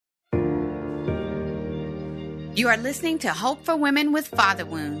You are listening to Hope for Women with Father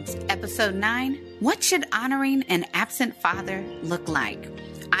Wounds, Episode 9, What Should Honoring an Absent Father Look Like?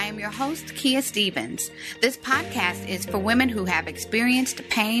 I am your host, Kia Stevens. This podcast is for women who have experienced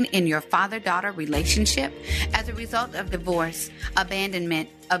pain in your father-daughter relationship as a result of divorce, abandonment,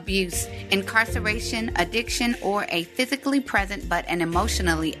 abuse, incarceration, addiction, or a physically present but an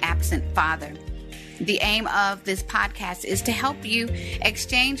emotionally absent father. The aim of this podcast is to help you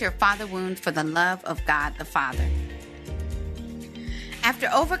exchange your father wounds for the love of God the Father. After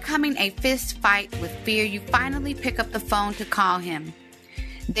overcoming a fist fight with fear, you finally pick up the phone to call him.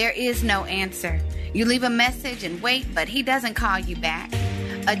 There is no answer. You leave a message and wait, but he doesn't call you back.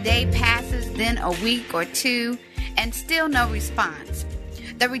 A day passes, then a week or two, and still no response.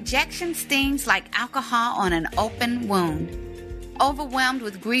 The rejection stings like alcohol on an open wound. Overwhelmed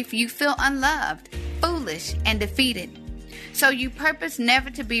with grief, you feel unloved, foolish, and defeated. So you purpose never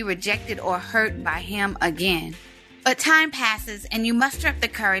to be rejected or hurt by him again. But time passes and you muster up the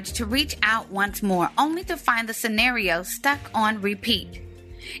courage to reach out once more, only to find the scenario stuck on repeat.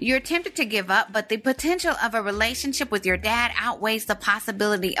 You're tempted to give up, but the potential of a relationship with your dad outweighs the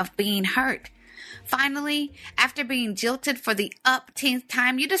possibility of being hurt. Finally, after being jilted for the upteenth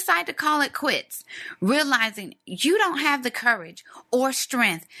time, you decide to call it quits, realizing you don't have the courage or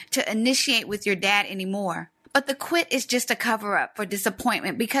strength to initiate with your dad anymore. But the quit is just a cover-up for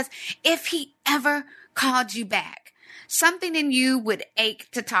disappointment, because if he ever called you back, something in you would ache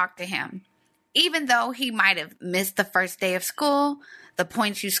to talk to him. Even though he might have missed the first day of school, the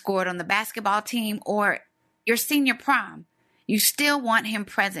points you scored on the basketball team, or your senior prom, you still want him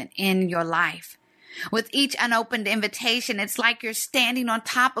present in your life. With each unopened invitation, it's like you're standing on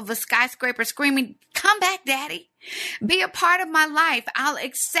top of a skyscraper screaming, "Come back, Daddy. Be a part of my life. I'll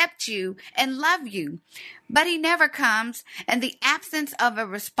accept you and love you." But he never comes, and the absence of a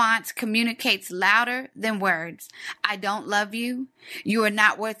response communicates louder than words. I don't love you. You are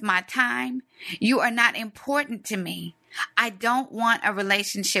not worth my time. You are not important to me. I don't want a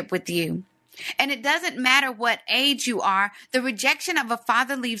relationship with you. And it doesn't matter what age you are, the rejection of a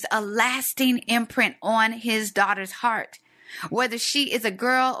father leaves a lasting imprint on his daughter's heart. Whether she is a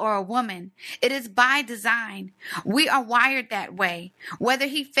girl or a woman, it is by design. We are wired that way. Whether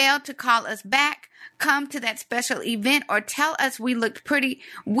he failed to call us back, come to that special event, or tell us we looked pretty,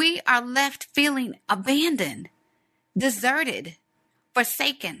 we are left feeling abandoned, deserted,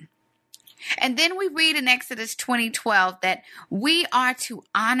 forsaken. And then we read in Exodus 20:12 that we are to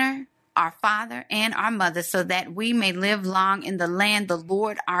honor our father and our mother so that we may live long in the land the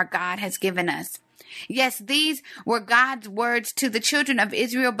Lord our God has given us. Yes, these were God's words to the children of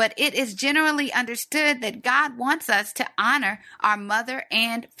Israel, but it is generally understood that God wants us to honor our mother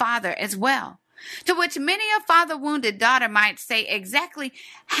and father as well. To which many a father-wounded daughter might say, exactly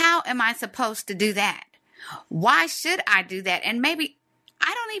how am I supposed to do that? Why should I do that? And maybe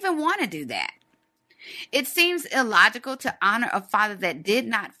I don't even want to do that. It seems illogical to honor a father that did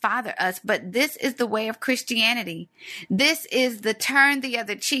not father us, but this is the way of Christianity. This is the turn the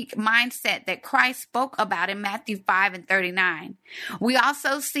other cheek mindset that Christ spoke about in Matthew 5:39. We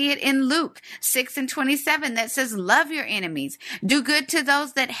also see it in Luke 6:27 that says, love your enemies, do good to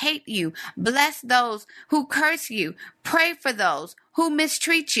those that hate you, bless those who curse you, pray for those who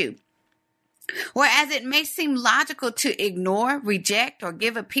mistreat you. Whereas it may seem logical to ignore, reject, or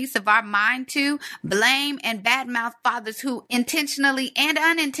give a piece of our mind to, blame, and badmouth fathers who intentionally and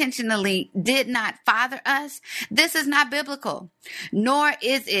unintentionally did not father us, this is not biblical, nor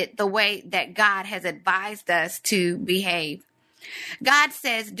is it the way that God has advised us to behave. God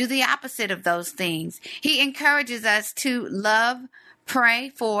says, do the opposite of those things. He encourages us to love, pray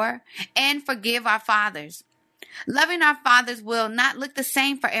for, and forgive our fathers. Loving our fathers will not look the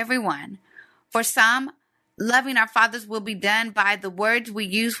same for everyone. For some, loving our fathers will be done by the words we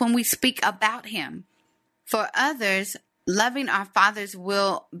use when we speak about him. For others, loving our fathers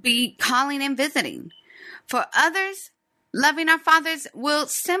will be calling and visiting. For others, loving our fathers will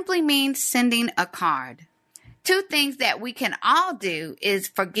simply mean sending a card. Two things that we can all do is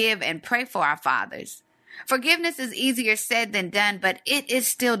forgive and pray for our fathers. Forgiveness is easier said than done, but it is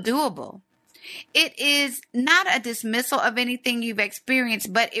still doable. It is not a dismissal of anything you've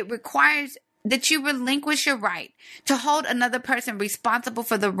experienced, but it requires that you relinquish your right to hold another person responsible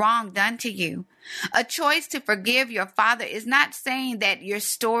for the wrong done to you. A choice to forgive your father is not saying that your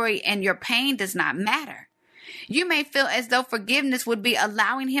story and your pain does not matter. You may feel as though forgiveness would be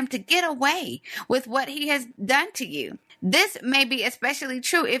allowing him to get away with what he has done to you. This may be especially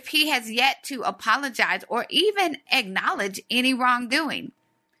true if he has yet to apologize or even acknowledge any wrongdoing.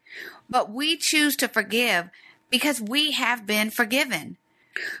 But we choose to forgive because we have been forgiven.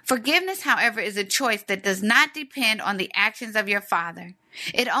 Forgiveness, however, is a choice that does not depend on the actions of your father.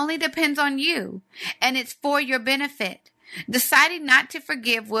 It only depends on you, and it's for your benefit. Deciding not to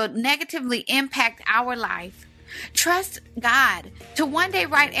forgive will negatively impact our life. Trust God to one day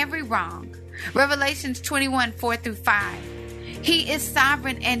right every wrong. Revelations 21:4-5. He is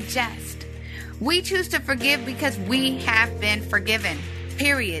sovereign and just. We choose to forgive because we have been forgiven.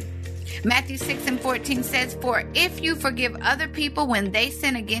 Period. Matthew 6:14 says, "For if you forgive other people when they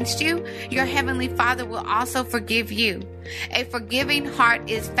sin against you, your heavenly Father will also forgive you." A forgiving heart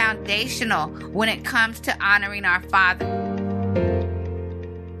is foundational when it comes to honoring our Father.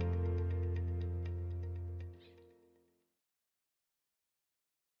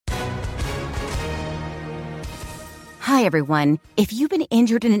 Hi, everyone. If you've been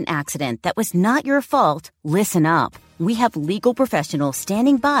injured in an accident that was not your fault, listen up. We have legal professionals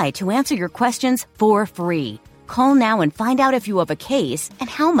standing by to answer your questions for free. Call now and find out if you have a case and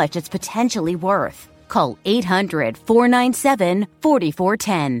how much it's potentially worth. Call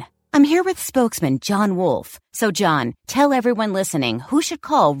 800-497-4410. I'm here with spokesman John Wolf. So, John, tell everyone listening who should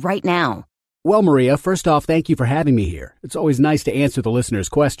call right now. Well, Maria, first off, thank you for having me here. It's always nice to answer the listeners'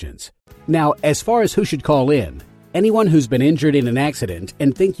 questions. Now, as far as who should call in, anyone who's been injured in an accident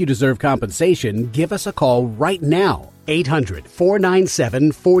and think you deserve compensation, give us a call right now.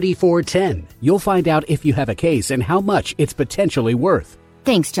 800-497-4410. You'll find out if you have a case and how much it's potentially worth.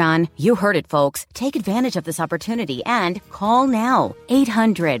 Thanks, John. You heard it, folks. Take advantage of this opportunity and call now.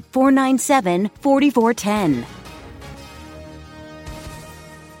 800-497-4410.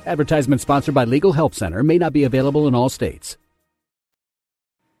 Advertisement sponsored by Legal Help Center. May not be available in all states.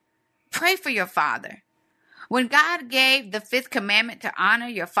 Pray for your father. When God gave the fifth commandment to honor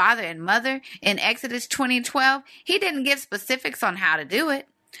your father and mother in Exodus 20:12, he didn't give specifics on how to do it.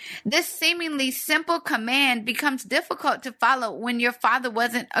 This seemingly simple command becomes difficult to follow when your father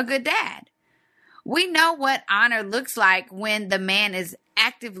wasn't a good dad. We know what honor looks like when the man is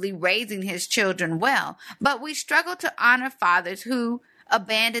actively raising his children well, but we struggle to honor fathers who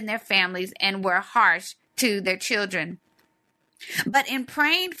abandoned their families and were harsh to their children. But in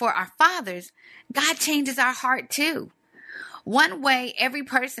praying for our fathers, God changes our heart too. One way every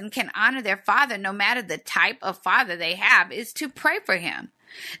person can honor their father, no matter the type of father they have, is to pray for him.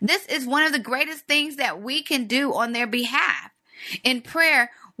 This is one of the greatest things that we can do on their behalf. In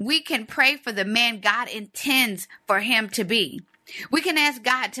prayer, we can pray for the man God intends for him to be. We can ask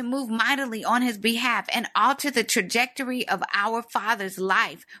God to move mightily on his behalf and alter the trajectory of our father's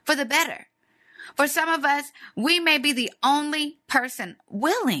life for the better. For some of us, we may be the only person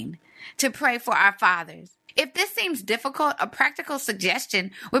willing to pray for our fathers. If this seems difficult, a practical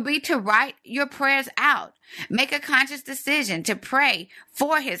suggestion would be to write your prayers out. Make a conscious decision to pray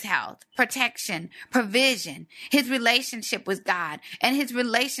for his health, protection, provision, his relationship with God, and his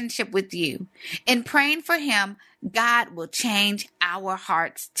relationship with you. In praying for him, God will change our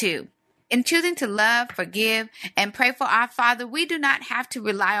hearts too. In choosing to love, forgive, and pray for our Father, we do not have to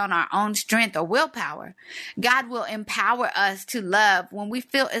rely on our own strength or willpower. God will empower us to love when we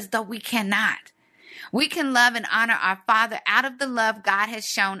feel as though we cannot. We can love and honor our Father out of the love God has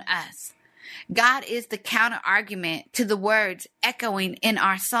shown us. God is the counter argument to the words echoing in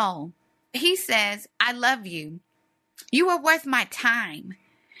our soul. He says, "I love you. You are worth my time.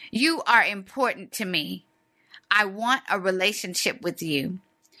 You are important to me. I want a relationship with you."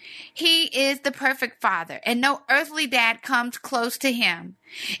 He is the perfect father, and no earthly dad comes close to him.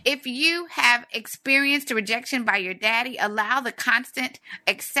 If you have experienced rejection by your daddy, allow the constant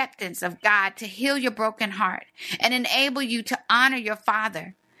acceptance of God to heal your broken heart and enable you to honor your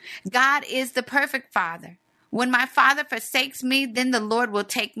father. God is the perfect father. When my father forsakes me, then the Lord will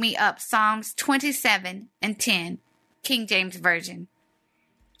take me up. Psalms 27:10, King James Version.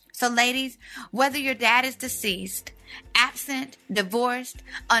 So ladies, whether your dad is deceased, absent, divorced,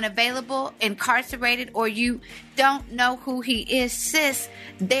 unavailable, incarcerated, or you don't know who he is, sis,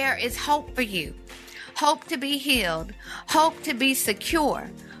 there is hope for you. Hope to be healed, hope to be secure,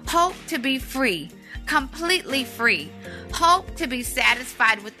 hope to be free, completely free, hope to be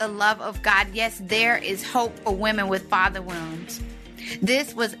satisfied with the love of God. Yes, there is hope for women with father wounds.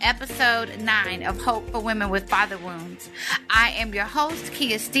 This was episode 9 of Hope for Women with Father Wounds. I am your host,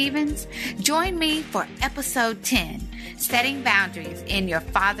 Kia Stevens. Join me for episode 10, Setting Boundaries in Your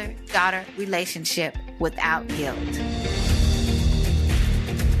Father-Daughter Relationship Without Guilt.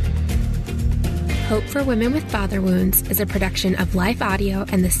 Hope for Women with Father Wounds is a production of Life Audio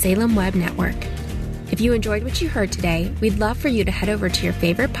and the Salem Web Network. If you enjoyed what you heard today, we'd love for you to head over to your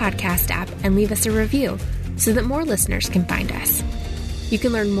favorite podcast app and leave us a review so that more listeners can find us. You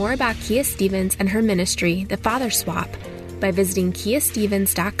can learn more about Kia Stevens and her ministry, The Father Swap, by visiting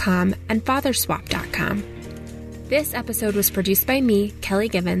KiaStevens.com and FatherSwap.com. This episode was produced by me, Kelly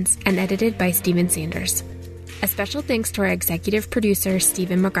Givens, and edited by Stephen Sanders. A special thanks to our executive producer,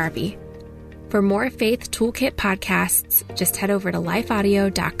 Stephen McGarvey. For more Faith Toolkit podcasts, just head over to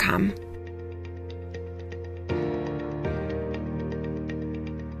lifeaudio.com.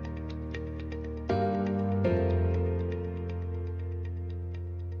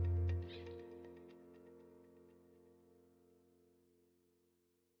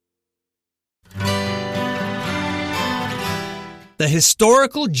 The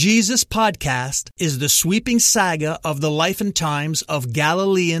Historical Jesus Podcast is the sweeping saga of the life and times of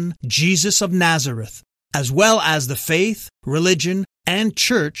Galilean Jesus of Nazareth, as well as the faith, religion, and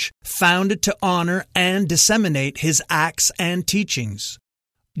church founded to honor and disseminate his acts and teachings.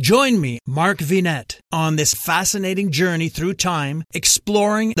 Join me, Mark Vinette, on this fascinating journey through time,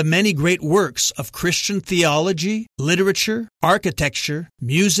 exploring the many great works of Christian theology, literature, architecture,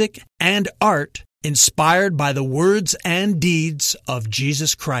 music, and art inspired by the words and deeds of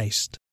Jesus Christ.